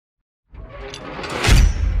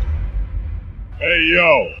Hey,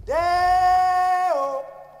 yo!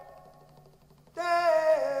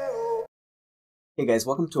 Hey guys,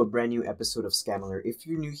 welcome to a brand new episode of Scammer. If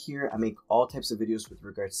you're new here, I make all types of videos with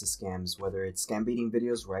regards to scams, whether it's scam baiting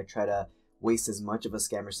videos where I try to waste as much of a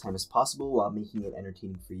scammer's time as possible while making it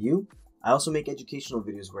entertaining for you. I also make educational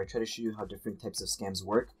videos where I try to show you how different types of scams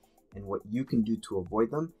work and what you can do to avoid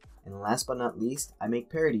them. And last but not least, I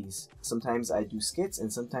make parodies. Sometimes I do skits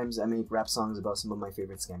and sometimes I make rap songs about some of my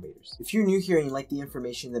favorite scam baiters. If you're new here and you like the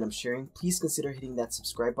information that I'm sharing, please consider hitting that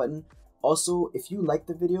subscribe button. Also, if you like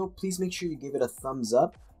the video, please make sure you give it a thumbs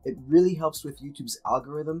up. It really helps with YouTube's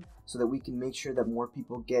algorithm so that we can make sure that more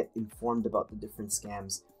people get informed about the different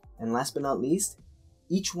scams. And last but not least,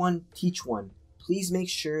 each one teach one. Please make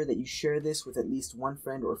sure that you share this with at least one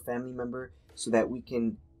friend or family member so that we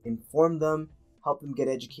can inform them, help them get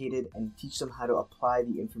educated, and teach them how to apply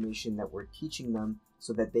the information that we're teaching them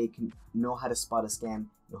so that they can know how to spot a scam,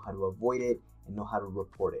 know how to avoid it, and know how to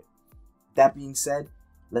report it. That being said,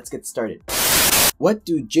 let's get started. What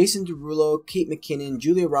do Jason Derulo, Kate McKinnon,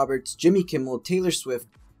 Julia Roberts, Jimmy Kimmel, Taylor Swift,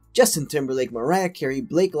 Justin Timberlake, Mariah Carey,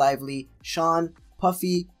 Blake Lively, Sean,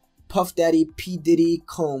 Puffy, Puff Daddy, P. Diddy,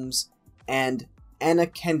 Combs, and Anna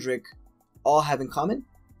Kendrick all have in common?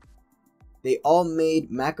 They all made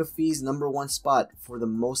McAfee's #1 spot for the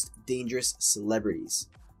most dangerous celebrities.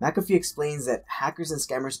 McAfee explains that hackers and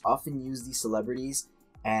scammers often use these celebrities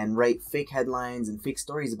and write fake headlines and fake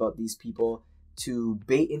stories about these people to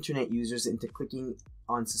bait internet users into clicking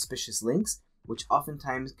on suspicious links, which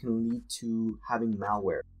oftentimes can lead to having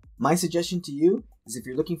malware. My suggestion to you is if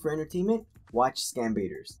you're looking for entertainment, watch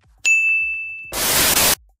Scambaiters.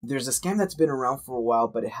 There's a scam that's been around for a while,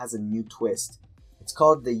 but it has a new twist. It's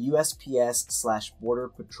called the USPS/Border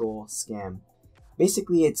Patrol scam.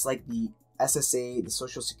 Basically, it's like the SSA, the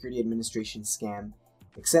Social Security Administration scam,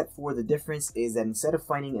 except for the difference is that instead of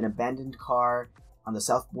finding an abandoned car on the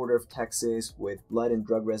south border of Texas with blood and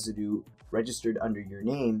drug residue registered under your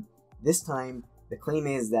name, this time the claim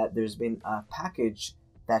is that there's been a package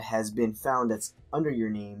that has been found that's under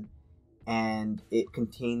your name and it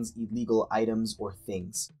contains illegal items or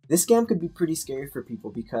things. This scam could be pretty scary for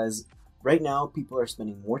people because right now people are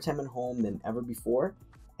spending more time at home than ever before,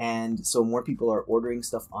 and so more people are ordering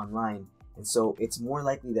stuff online, and so it's more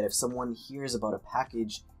likely that if someone hears about a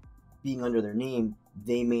package being under their name,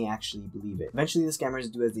 they may actually believe it. Eventually the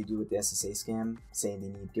scammers do as they do with the SSA scam, saying they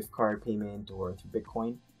need gift card payment or through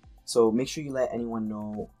Bitcoin. So make sure you let anyone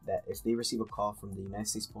know that if they receive a call from the United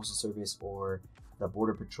States Postal Service or the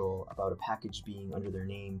Border Patrol about a package being under their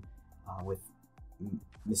name with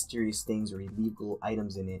mysterious things or illegal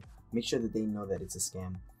items in it, make sure that they know that it's a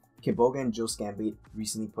scam. Kiboga and Joe Scambait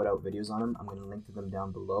recently put out videos on them. I'm going to link to them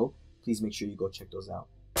down below. Please make sure you go check those out.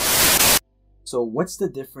 So what's the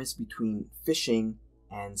difference between phishing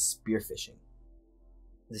and spear phishing?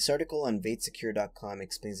 This article on VateSecure.com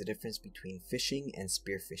explains the difference between phishing and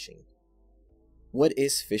spear phishing. What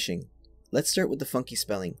is phishing? Let's start with the funky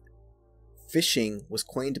spelling. Phishing was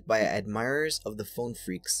coined by admirers of the phone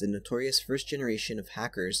phreaks, the notorious first generation of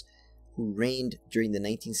hackers who reigned during the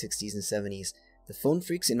 1960s and 70s. The phone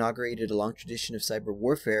phreaks inaugurated a long tradition of cyber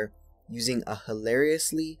warfare using a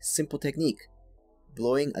hilariously simple technique: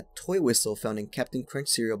 blowing a toy whistle found in Captain Crunch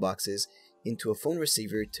cereal boxes into a phone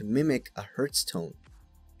receiver to mimic a Hertz tone,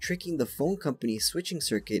 tricking the phone company's switching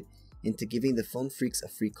circuit into giving the phone phreaks a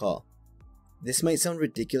free call. This might sound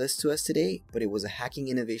ridiculous to us today, but it was a hacking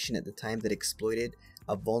innovation at the time that exploited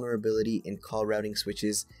a vulnerability in call routing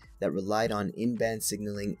switches that relied on in-band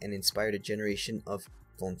signaling and inspired a generation of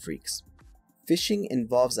phone phreaks. Phishing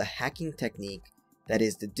involves a hacking technique that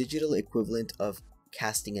is the digital equivalent of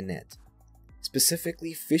casting a net.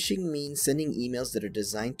 Specifically, phishing means sending emails that are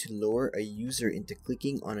designed to lure a user into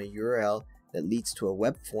clicking on a URL that leads to a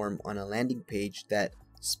web form on a landing page that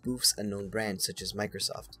spoofs a known brand such as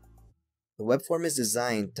Microsoft. The web form is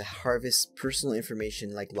designed to harvest personal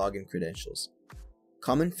information like login credentials.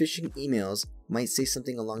 Common phishing emails might say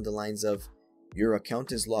something along the lines of, "Your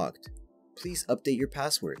account is locked. Please update your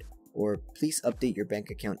password," or "Please update your bank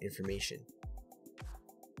account information."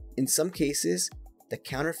 In some cases, the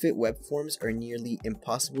counterfeit web forms are nearly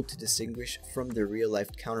impossible to distinguish from their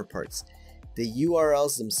real-life counterparts. The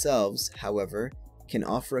URLs themselves, however, can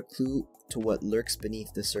offer a clue to what lurks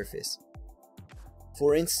beneath the surface.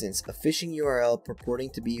 For instance, a phishing URL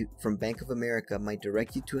purporting to be from Bank of America might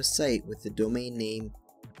direct you to a site with the domain name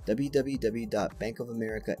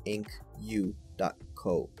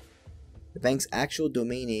www.bankofamericaincu.co. The bank's actual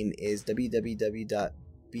domain name is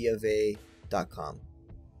www.bofa.com.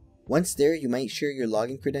 Once there, you might share your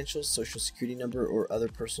login credentials, social security number, or other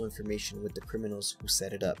personal information with the criminals who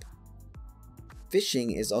set it up.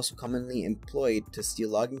 Phishing is also commonly employed to steal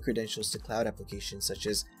login credentials to cloud applications such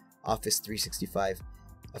as Office 365.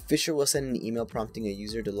 A phisher will send an email prompting a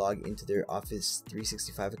user to log into their Office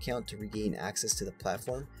 365 account to regain access to the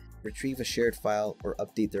platform, retrieve a shared file, or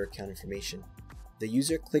update their account information. The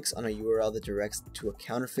user clicks on a URL that directs to a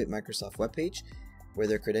counterfeit Microsoft webpage where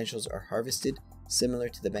their credentials are harvested, similar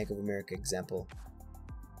to the Bank of America example.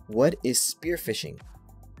 What is spear phishing?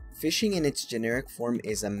 Phishing in its generic form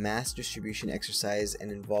is a mass distribution exercise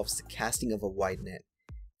and involves the casting of a wide net.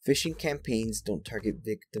 Phishing campaigns don't target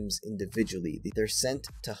victims individually. They're sent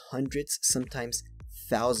to hundreds, sometimes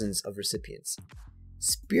thousands of recipients.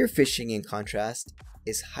 Spear phishing, in contrast,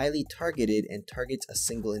 is highly targeted and targets a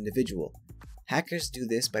single individual. Hackers do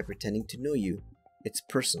this by pretending to know you. It's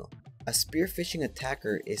personal. A spear phishing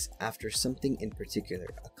attacker is after something in particular.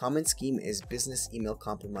 A common scheme is business email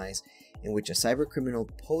compromise, in which a cybercriminal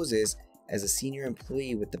poses as a senior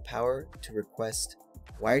employee with the power to request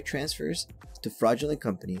wire transfers to fraudulent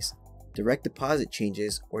companies, direct deposit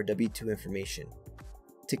changes, or W-2 information.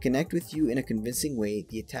 To connect with you in a convincing way,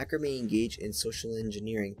 the attacker may engage in social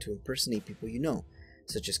engineering to impersonate people you know,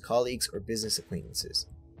 such as colleagues or business acquaintances.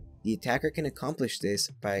 The attacker can accomplish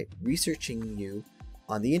this by researching you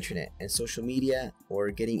on the internet and social media,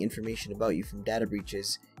 or getting information about you from data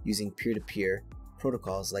breaches using peer-to-peer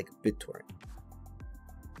protocols like BitTorrent.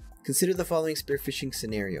 Consider the following spear phishing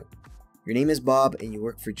scenario. Your name is Bob and you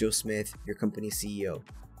work for Joe Smith, your company's CEO.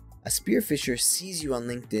 A spear phisher sees you on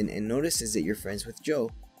LinkedIn and notices that you're friends with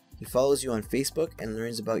Joe. He follows you on Facebook and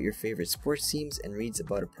learns about your favorite sports teams and reads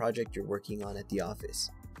about a project you're working on at the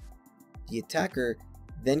office. The attacker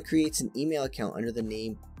then creates an email account under the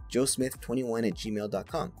name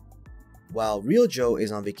joesmith21@gmail.com. While real Joe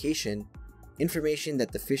is on vacation, information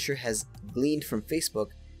that the phisher has gleaned from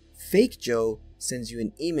Facebook, fake Joe sends you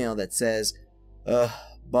an email that says,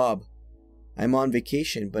 Bob, I'm on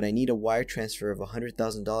vacation, but I need a wire transfer of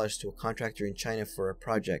 $100,000 to a contractor in China for a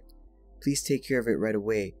project. Please take care of it right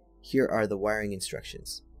away. Here are the wiring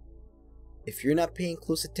instructions. If you're not paying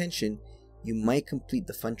close attention, you might complete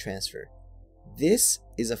the fund transfer. This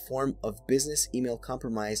is a form of business email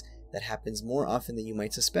compromise that happens more often than you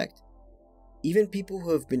might suspect. Even people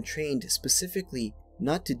who have been trained specifically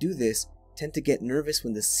not to do this tend to get nervous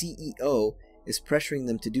when the CEO is pressuring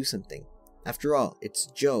them to do something. After all, it's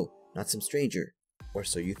Joe, not some stranger, or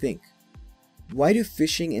so you think. Why do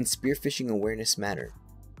phishing and spear phishing awareness matter?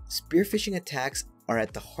 Spear phishing attacks are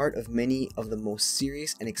at the heart of many of the most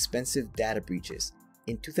serious and expensive data breaches.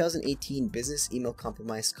 In 2018, business email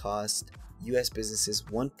compromise cost US businesses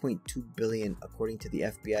 $1.2 billion according to the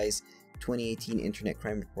FBI's 2018 Internet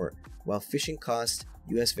Crime Report, while phishing cost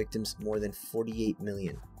US victims more than $48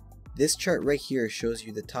 million. This chart right here shows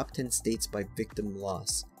you the top 10 states by victim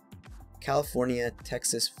loss. California,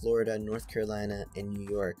 Texas, Florida, North Carolina, and New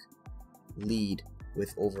York lead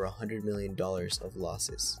with over $100 million of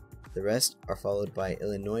losses. The rest are followed by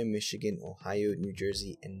Illinois, Michigan, Ohio, New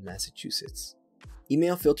Jersey, and Massachusetts.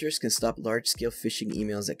 Email filters can stop large-scale phishing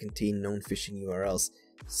emails that contain known phishing URLs.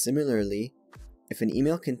 Similarly, if an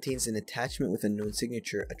email contains an attachment with a known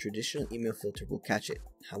signature, a traditional email filter will catch it.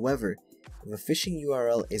 However, if a phishing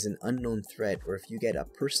URL is an unknown threat, or if you get a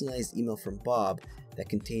personalized email from Bob that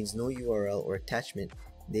contains no URL or attachment,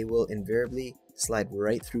 they will invariably slide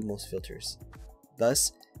right through most filters.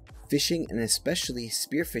 Thus, phishing, and especially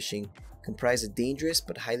spear phishing, comprise a dangerous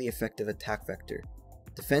but highly effective attack vector.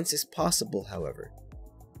 Defense is possible, however.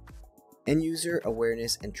 End-user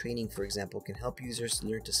awareness and training, for example, can help users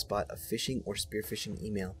learn to spot a phishing or spear phishing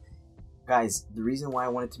email. Guys, the reason why I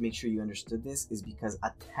wanted to make sure you understood this is because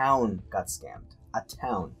a town got scammed. A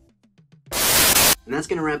town. And that's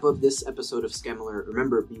going to wrap up this episode of Scam Alert.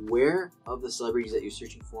 Remember, beware of the celebrities that you're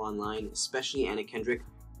searching for online, especially Anna Kendrick.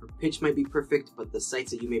 Her pitch might be perfect, but the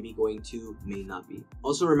sites that you may be going to may not be.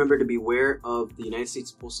 Also remember to beware of the United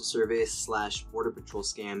States Postal Service / Border Patrol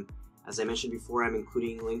scam. As I mentioned before, I'm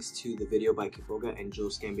including links to the video by Kiboga and Joe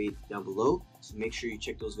Scambaiting down below, so make sure you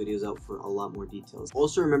check those videos out for a lot more details.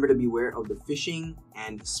 Also remember to beware of the phishing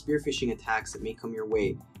and spear phishing attacks that may come your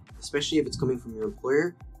way, especially if it's coming from your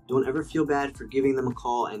employer. Don't ever feel bad for giving them a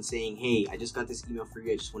call and saying, hey, I just got this email for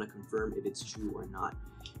you, I just want to confirm if it's true or not.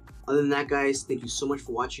 Other than that, guys, thank you so much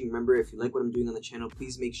for watching. Remember, if you like what I'm doing on the channel,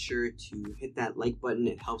 please make sure to hit that like button.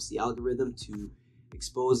 It helps the algorithm to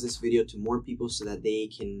expose this video to more people so that they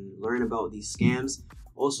can learn about these scams.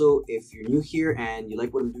 Also, if you're new here and you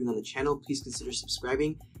like what I'm doing on the channel, please consider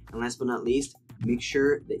subscribing. And last but not least, make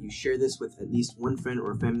sure that you share this with at least one friend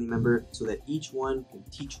or a family member so that each one can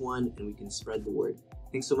teach one and we can spread the word.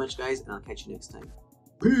 Thanks so much, guys, and I'll catch you next time.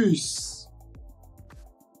 Peace!